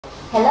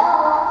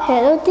Hello.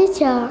 Hello,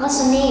 teacher.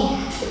 What's your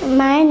name?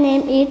 My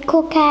name is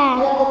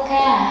Koka. Hello, Koka.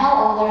 How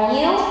old are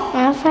you?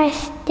 I'm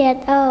 5 years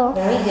old.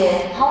 Very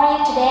good. How are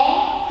you today?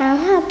 I'm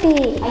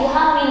happy. Are you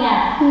hungry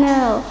now? No.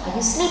 Are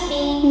you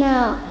sleepy?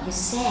 No. Are you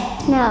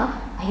sad? No.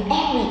 Are you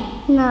angry?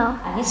 No.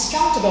 Are you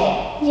strong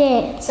today?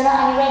 Yes. So now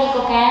are you ready,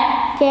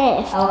 Koka?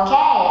 Yes.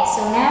 Okay.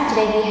 So now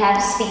today we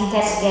have speaking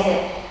test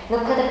together.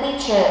 Look at the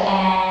picture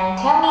and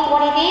tell me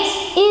what it is.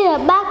 It's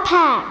a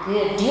backpack.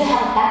 Good. Do you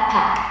have a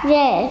backpack?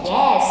 Yes.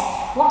 Yes.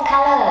 What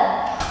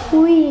color?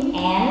 Green.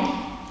 And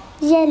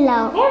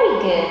Yellow.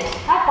 very good.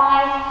 High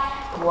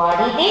five. What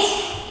is this?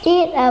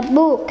 It's a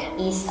book.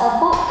 Is a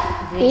book.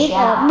 Good It's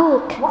job. a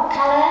book. What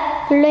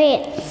color?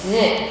 Red.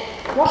 Good.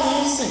 What do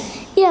you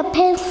see? It's a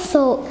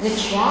pencil. Good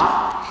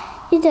job.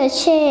 It's a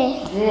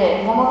chair.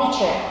 Good. One more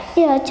picture.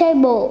 It's a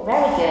table.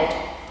 Very good.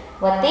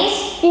 What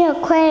this? It's a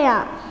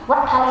crayon.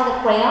 What color is the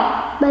crayon?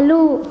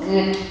 Blue.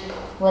 Good.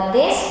 What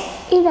this?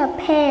 It's a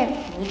pen.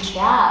 Good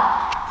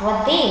job.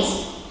 What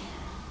this?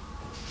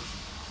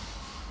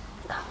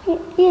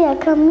 It's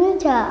a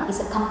computer. It's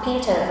a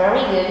computer.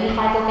 Very good. If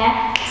I go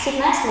back, sit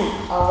nicely.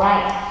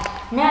 Alright.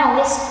 Now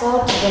let's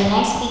go to the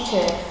next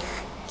picture.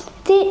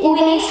 This is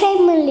my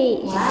family.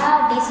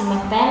 Wow, this is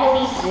my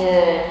family.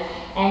 Good.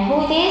 And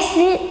who it is?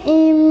 This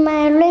is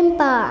my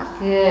grandpa.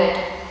 Good.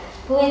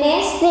 Who it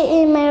is? This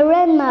is my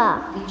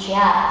grandma. Good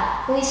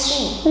job. Who is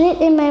she?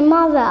 This is my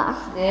mother.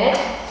 Good.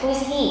 Who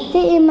is he?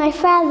 This is my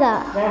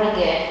father. Very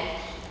good.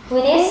 Who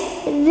it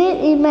is?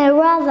 This is my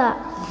brother.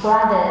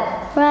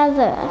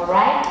 Brother.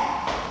 Alright.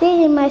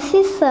 This is my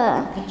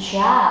sister. Good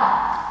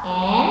job.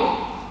 And?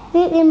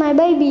 This is my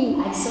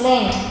baby.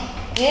 Excellent.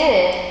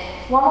 Good.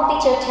 One more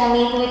picture. Tell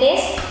me who it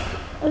is.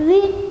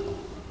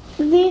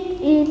 This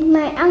is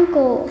my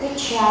uncle. Good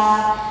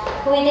job.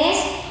 Who it is?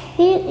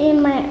 This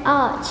is my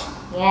aunt.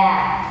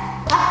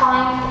 Yeah. High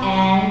five.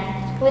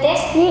 And who it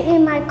is? This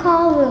is my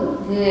cousin.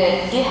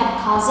 Good. Do you have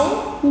a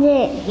cousin?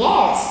 Yes.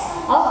 Yes.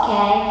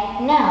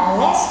 Okay. Now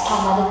let's talk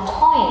about the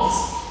toys.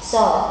 So,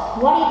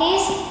 what it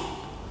is?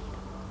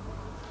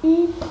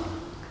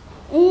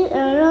 It's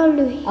a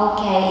lorry.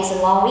 Okay, it's a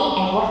lorry.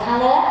 And what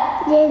color?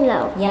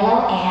 Yellow.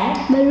 Yellow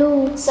and?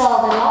 Blue. So,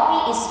 the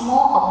lorry is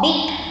small or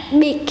big?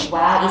 Big.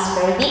 Wow, it's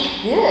very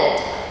big. Good.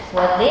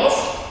 What this?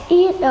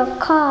 It's a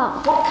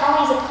car. What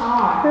color is the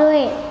car?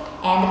 Red.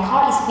 And the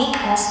car is big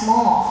or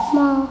small?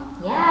 Small.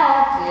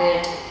 Yeah,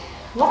 good.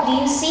 What do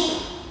you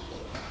see?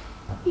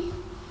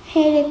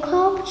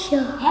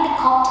 Helicopter.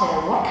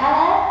 Helicopter. What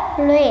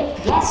color? Red.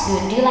 Yes,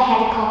 good. Do you like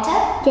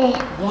helicopter?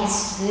 Yes.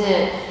 Yes,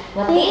 good.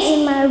 What This this?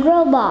 is my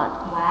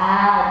robot.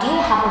 Wow. Do you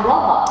have a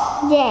robot?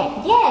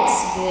 Yes. Yes,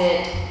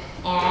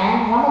 good.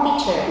 And one more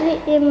picture.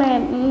 This is my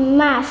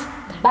mask.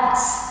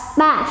 Bus.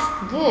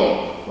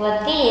 Good.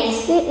 What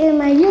this? This is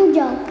my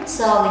yo-yo.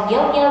 So the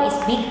yo-yo is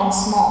big or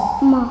small?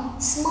 Small.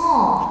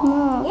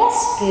 Small.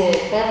 Yes, good.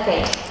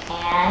 Perfect.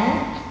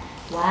 And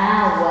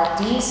wow, what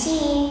do you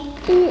see?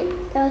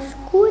 It's a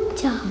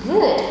scooter.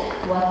 Good.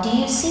 What do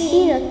you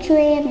see? It's a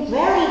train.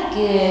 Very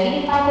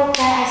good. If I go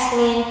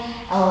excellent.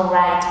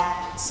 Alright.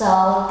 So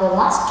the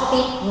last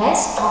topic,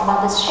 let's talk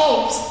about the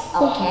shapes.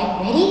 Okay,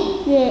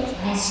 ready? Yes.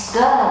 Let's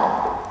go.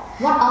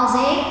 What are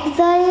they?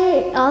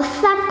 They are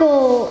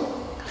circle.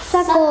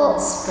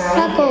 Circles.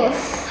 Very good.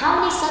 Circles. How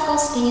many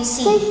circles can you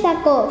see? 6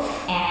 circles.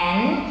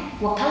 And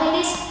what color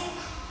is?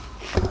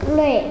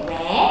 Red.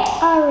 Red.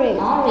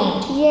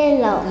 Orange.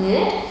 Yellow.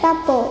 Good.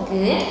 Purple.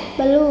 Good.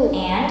 Blue.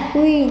 And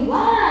Green.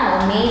 wow,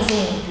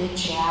 amazing. Good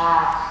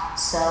job.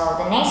 So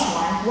the next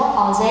one, what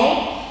are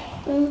they?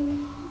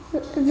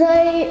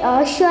 They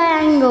are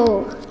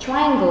triangle.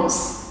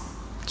 Triangles.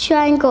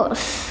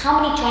 Triangles. How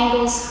many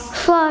triangles?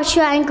 4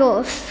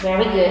 triangles.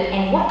 Very good.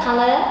 And what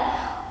color?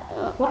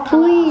 What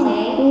color are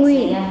they?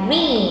 Green. They are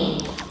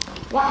green.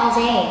 What are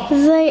they?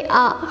 They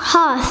are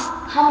horse.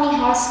 How many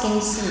hearts can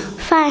you see?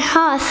 5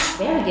 horse.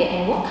 Very good.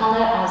 And what color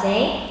are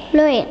they?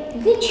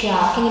 Red. Good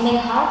job. Can you make a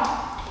heart?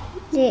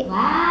 Yeah.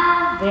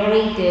 Wow,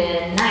 very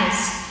good.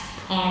 Nice.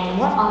 And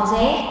what are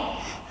they?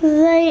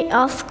 They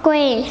are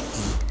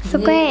squares.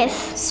 Squares.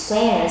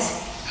 Squares.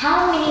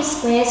 How many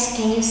squares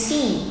can you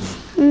see?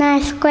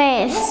 9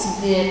 squares.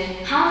 That's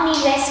good. How many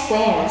red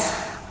squares?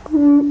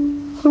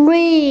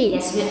 Green.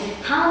 Yes, good.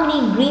 How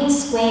many green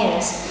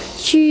squares?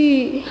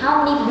 2.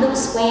 How many blue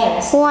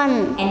squares?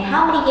 1. And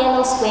how many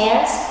yellow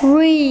squares?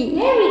 3.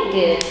 Very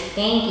good.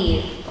 Thank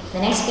you. The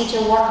next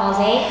picture, what are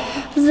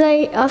they?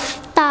 They are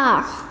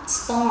stars.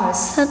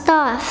 Stars.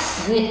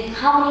 Good.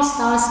 How many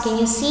stars can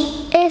you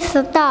see? 8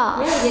 stars.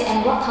 Very good.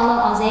 And what color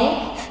are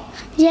they?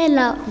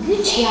 Yellow.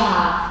 Good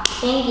job.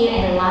 Thank you.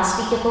 And the last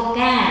picture,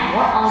 Koka.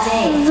 What are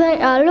they?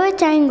 They are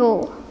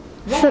rectangle.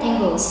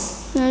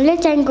 Rectangles.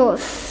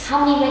 Rectangles.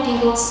 How many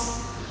rectangles?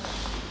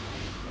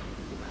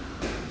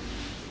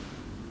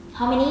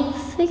 How many?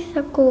 6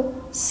 circles.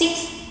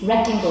 6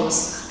 rectangles.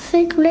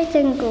 6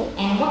 rectangles.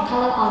 And what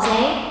color are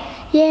they?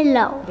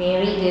 Yellow.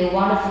 Very good.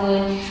 Wonderful.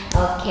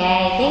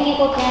 Okay. Thank you,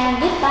 Koka.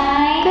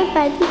 Goodbye.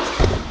 Goodbye, teacher.